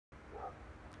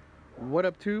What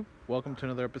up, tube? Welcome to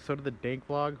another episode of the Dank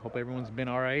vlog. Hope everyone's been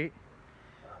alright.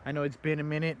 I know it's been a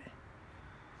minute.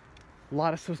 A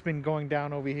lot of stuff's been going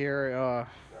down over here. A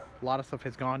lot of stuff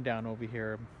has gone down over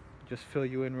here. Just fill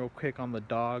you in real quick on the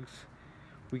dogs.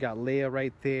 We got Leia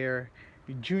right there.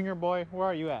 Junior boy, where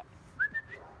are you at?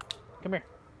 Come here.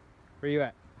 Where you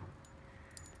at?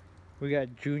 We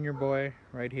got Junior boy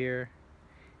right here.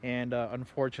 And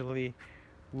unfortunately,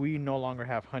 we no longer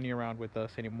have Honey around with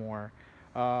us anymore.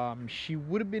 She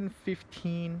would have been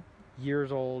 15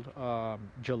 years old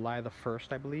July the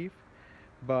 1st, I believe,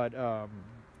 but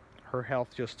her health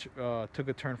just took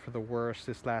a turn for the worse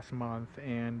this last month,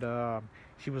 and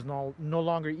she was no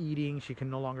longer eating. She can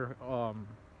no longer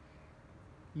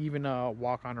even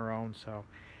walk on her own, so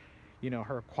you know,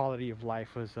 her quality of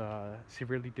life was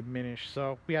severely diminished,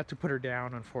 so we had to put her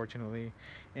down, unfortunately.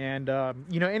 And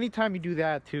you know, anytime you do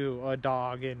that to a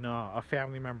dog and a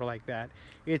family member like that,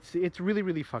 it's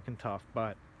really fucking tough.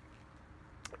 But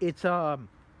it's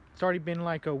already been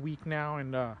like a week now,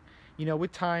 and you know,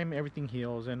 with time everything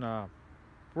heals, and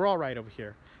we're all right over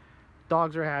here.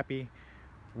 Dogs are happy,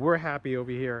 we're happy over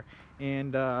here,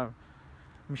 and let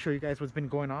me show you guys what's been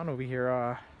going on over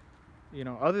here. You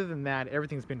know, other than that,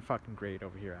 everything's been fucking great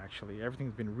over here, actually.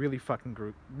 Everything's been really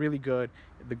fucking really good.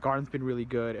 The garden's been really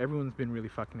good. Everyone's been really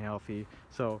fucking healthy.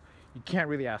 So you can't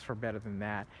really ask for better than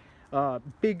that.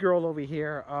 Big girl over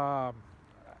here. I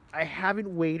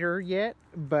haven't weighed her yet,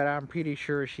 but I'm pretty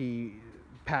sure she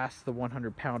passed the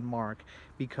 100-pound mark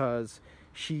because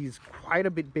she's quite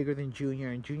a bit bigger than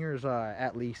Junior, and Junior's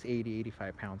at least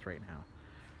 85 pounds right now.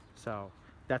 So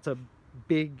that's a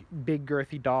big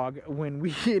girthy dog. When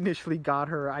we initially got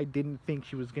her, I didn't think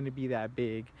she was going to be that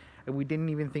big, and we didn't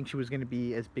even think she was going to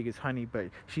be as big as Honey, but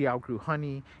she outgrew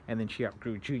Honey, and then she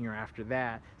outgrew Junior after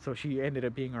that, so she ended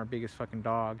up being our biggest fucking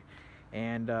dog.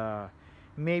 And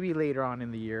maybe later on in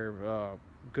the year,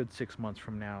 good 6 months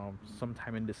from now,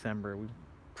 sometime in December, we're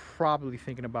probably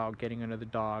thinking about getting another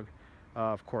dog.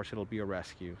 Of course, it'll be a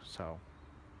rescue. So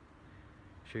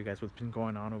show you guys what's been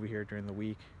going on over here during the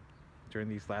week, during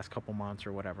these last couple months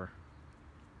or whatever.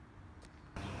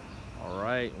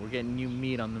 Alright, we're getting new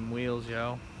meat on them wheels,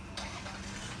 yo.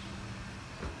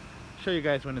 Show you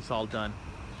guys when it's all done.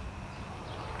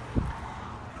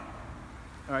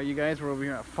 Alright, you guys, we're over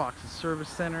here at Fox's Service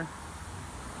Center,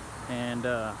 and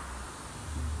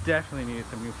definitely needed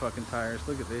some new fucking tires.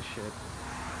 Look at this shit.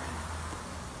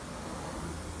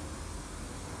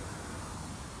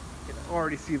 You can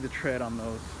already see the tread on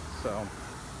those. So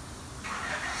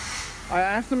I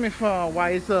asked him if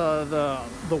why is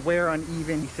the wear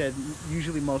uneven. He said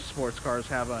usually most sports cars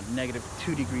have a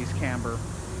 -2 degrees camber,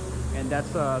 and that's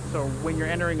so when you're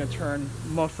entering a turn,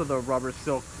 most of the rubber is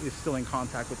still in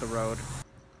contact with the road.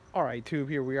 All right, tube,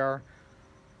 here we are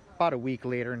about a week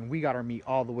later, and we got our meat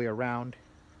all the way around.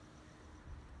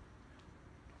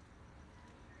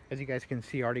 As you guys can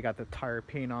see, I already got the tire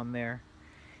paint on there.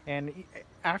 And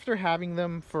after having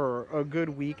them for a good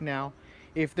week now,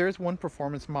 if there's one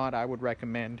performance mod I would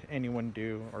recommend anyone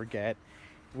do or get,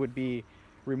 would be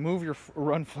remove your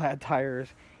run flat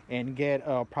tires and get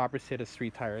a proper set of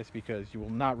street tires, because you will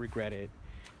not regret it.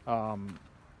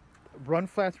 Run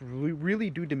flats really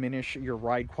do diminish your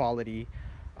ride quality.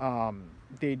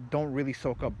 They don't really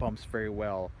soak up bumps very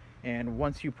well, and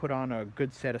once you put on a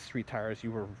good set of street tires,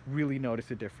 you will really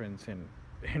notice a difference and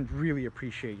really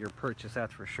appreciate your purchase,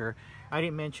 that's for sure. I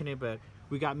didn't mention it, but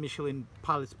we got Michelin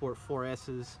Pilot Sport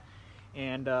 4S's,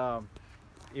 and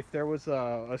if there was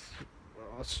a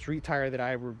street tire that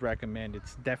I would recommend,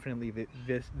 it's definitely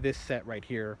this set right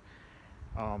here.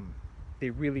 They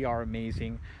really are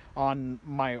amazing. On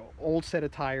my old set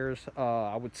of tires,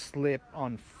 I would slip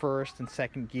on first and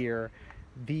second gear.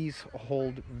 These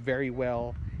hold very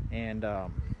well, and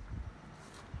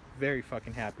very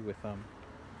fucking happy with them.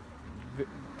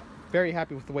 Very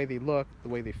happy with the way they look, the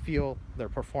way they feel, their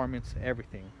performance,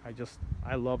 everything.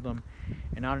 I love them,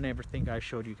 and I don't ever think I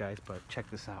showed you guys, but check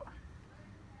this out.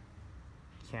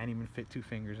 Can't even fit 2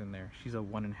 fingers in there. She's a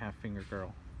 1.5 finger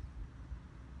girl.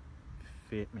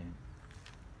 Fit, man.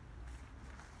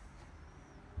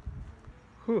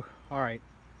 Whew. All right,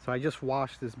 so I just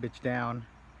washed this bitch down,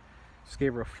 just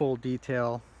gave her a full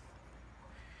detail,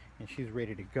 and she's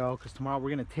ready to go, because tomorrow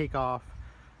we're gonna take off.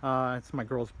 It's my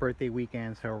girl's birthday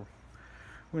weekend, so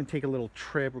we're gonna take a little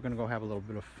trip. We're gonna go have a little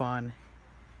bit of fun,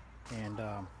 and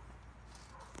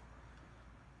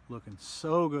looking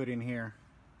so good in here.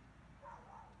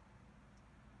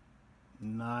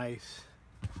 Nice,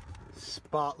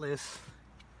 spotless,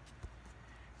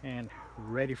 and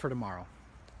ready for tomorrow.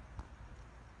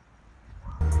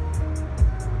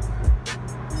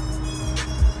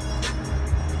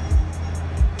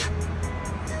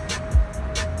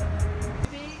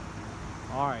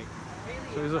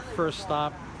 So this is a first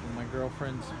stop on my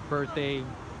girlfriend's birthday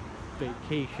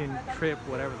vacation trip,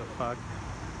 whatever the fuck.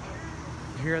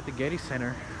 We're here at the Getty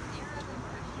Center.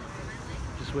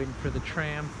 Just waiting for the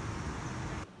tram.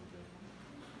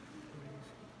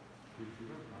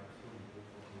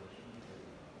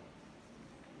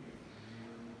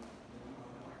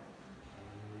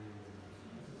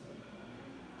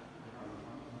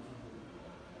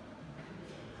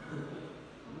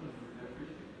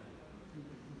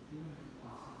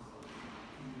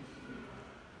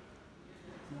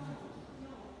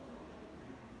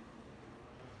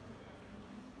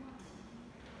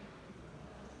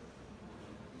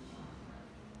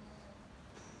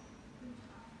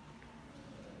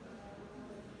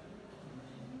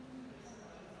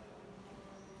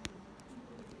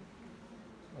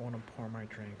 I want to pour my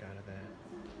drink out of that.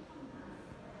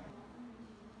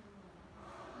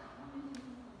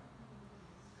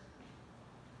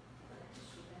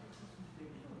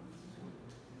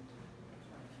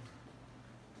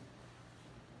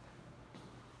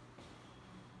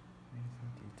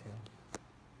 Amazing detail.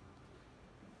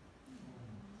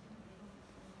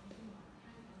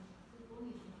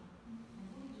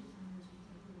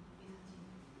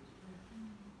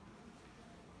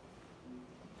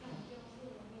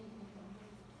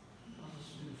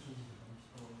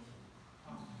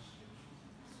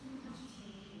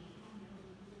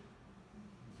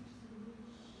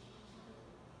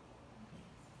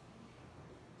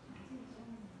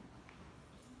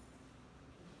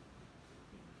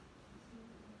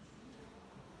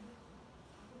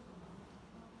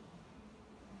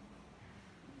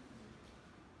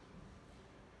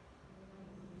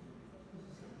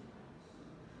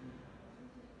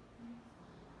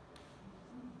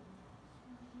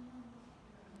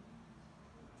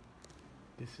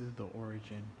 This is the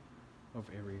origin of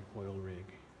every oil rig,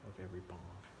 of every bomb.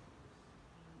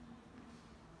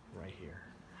 Right here.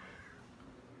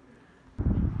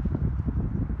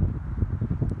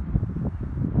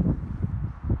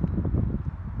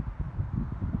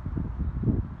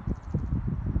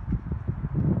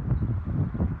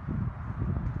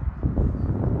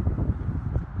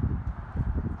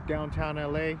 Downtown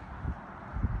LA,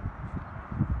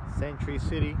 Century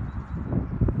City,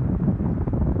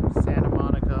 Santa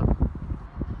Monica,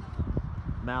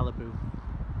 Malibu.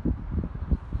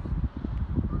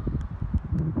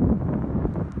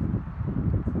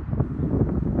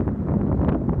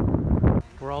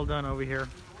 We're all done over here.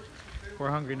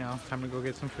 We're hungry now. Time to go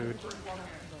get some food.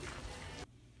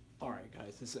 Alright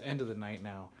guys, it's the end of the night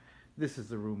now. This is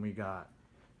the room we got.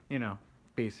 You know,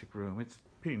 basic room. It's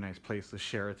a pretty nice place, the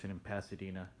Sheraton in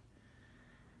Pasadena.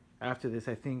 After this,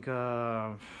 I think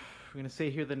we're gonna stay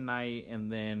here the night,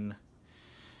 and then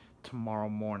tomorrow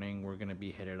morning we're gonna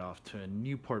be headed off to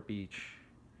Newport Beach,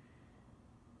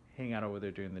 hang out over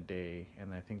there during the day,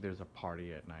 and I think there's a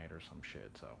party at night or some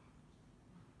shit. So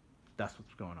that's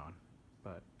what's going on.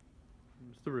 But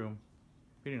it's the room,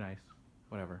 pretty nice.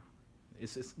 Whatever.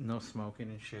 It's no smoking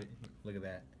and shit. Look at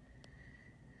that.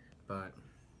 But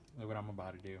look what I'm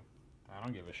about to do. I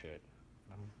don't give a shit.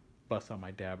 I'm bust out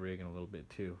my dab rig in a little bit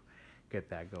too, get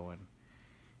that going,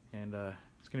 and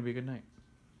it's gonna be a good night.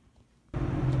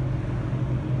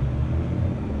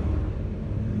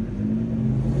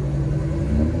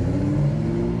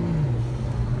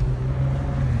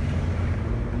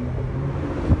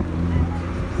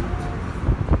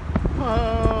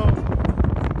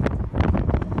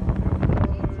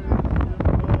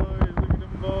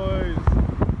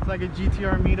 Like a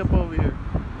GTR meetup over here.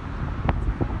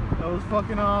 That was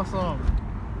fucking awesome.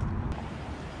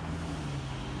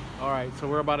 Alright, so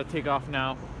we're about to take off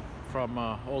now from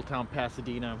Old Town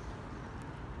Pasadena.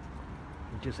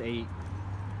 We just ate.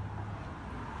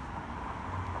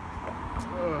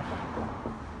 Ugh.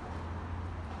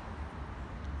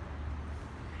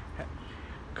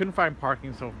 Couldn't find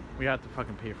parking, so we had to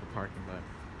fucking pay for parking, but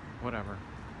whatever.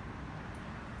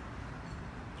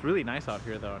 It's really nice out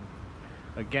here though.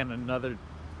 Again, another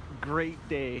great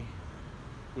day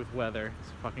with weather.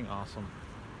 It's fucking awesome.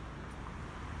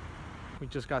 We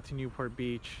just got to Newport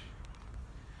Beach.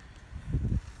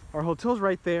 Our hotel's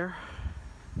right there,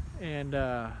 and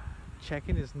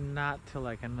check-in is not till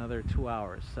like another 2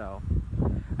 hours. So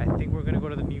I think we're gonna go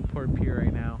to the Newport Pier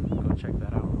right now. Go check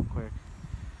that out real quick.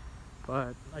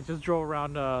 But I just drove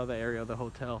around the area of the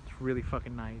hotel. It's really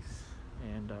fucking nice,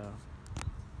 and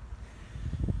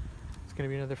it's gonna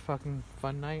be another fucking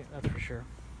fun night, that's for sure.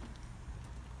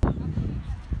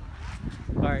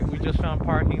 Alright, we just found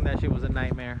parking. That shit was a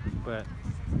nightmare, but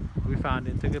we found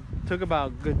it. Took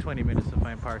about a good 20 minutes to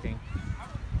find parking.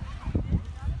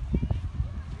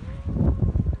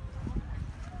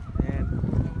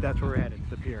 And that's where we're headed,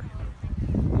 the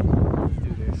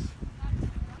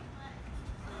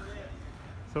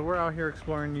So we're out here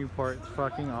exploring Newport. It's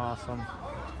fucking awesome.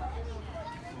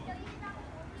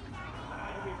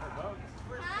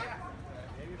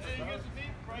 It's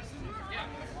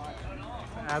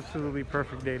an absolutely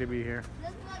perfect day to be here.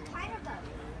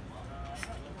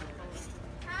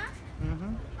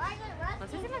 Mm-hmm.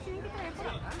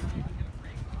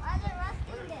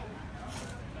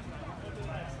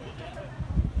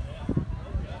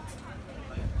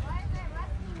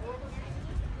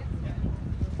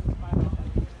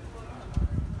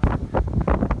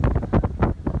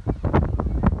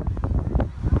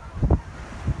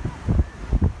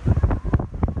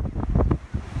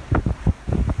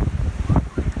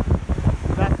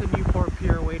 That's the Newport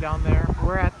Pier way down there.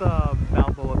 We're at the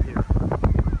Balboa Pier.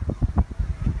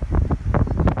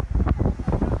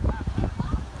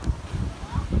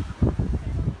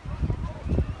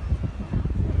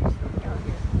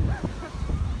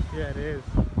 Yeah, it is.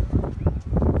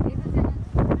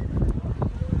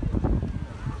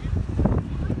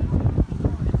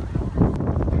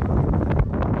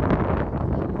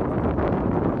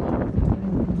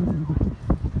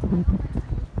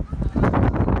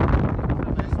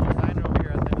 Nice little diner over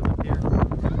here at the end of the pier.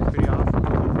 Pretty awesome.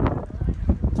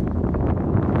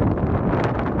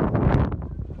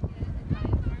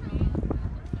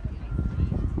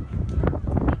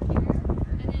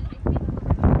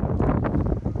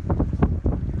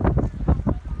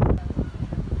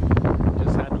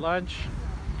 Just had lunch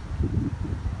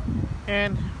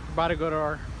and about to go to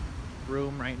our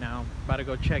room right now. About to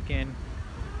go check in.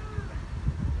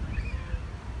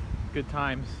 Good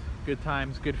times,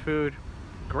 good food,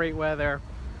 great weather.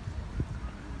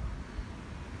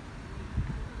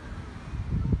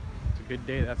 It's a good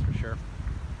day, that's for sure.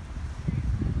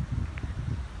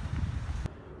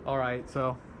 All right,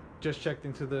 so just checked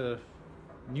into the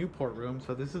Newport room.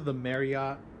 So this is the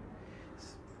Marriott.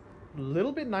 It's a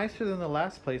little bit nicer than the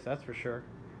last place, that's for sure.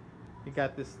 You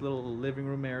got this little living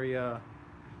room area,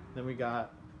 then we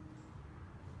got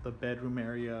the bedroom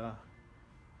area,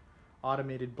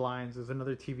 automated blinds. There's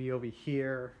another TV over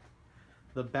here.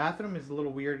 The bathroom is a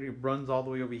little weird. It runs all the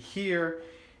way over here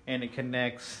and it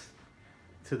connects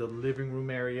to the living room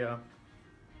area.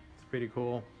 It's pretty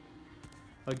cool.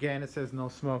 Again, it says no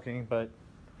smoking, but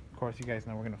of course you guys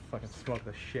know we're gonna fucking smoke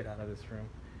the shit out of this room.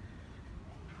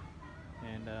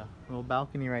 And a little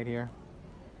balcony right here.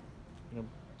 You know,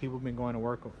 people have been going to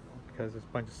work because there's a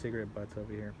bunch of cigarette butts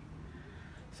over here.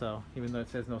 So even though it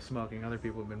says no smoking, other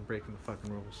people have been breaking the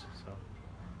fucking rules. So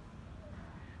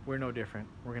we're no different.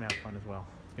 We're gonna have fun as well.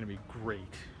 It's gonna be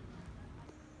great.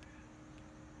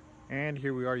 And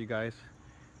here we are, you guys,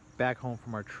 back home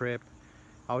from our trip.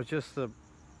 I was just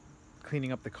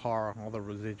cleaning up the car, all the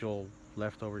residual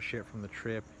leftover shit from the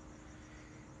trip.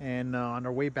 And on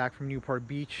our way back from Newport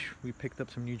Beach, we picked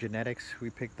up some new genetics. We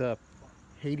picked up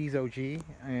Hades OG,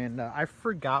 and I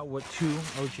forgot what two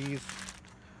OGs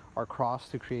are crossed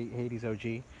to create Hades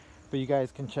OG, but you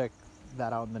guys can check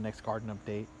that out in the next garden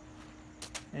update.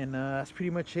 And that's pretty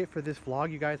much it for this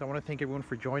vlog, you guys. I want to thank everyone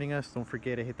for joining us. Don't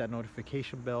forget to hit that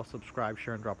notification bell, subscribe,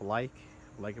 share, and drop a like.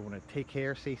 Everyone, take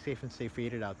care, stay safe, and stay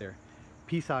faded out there.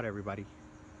 Peace out, everybody.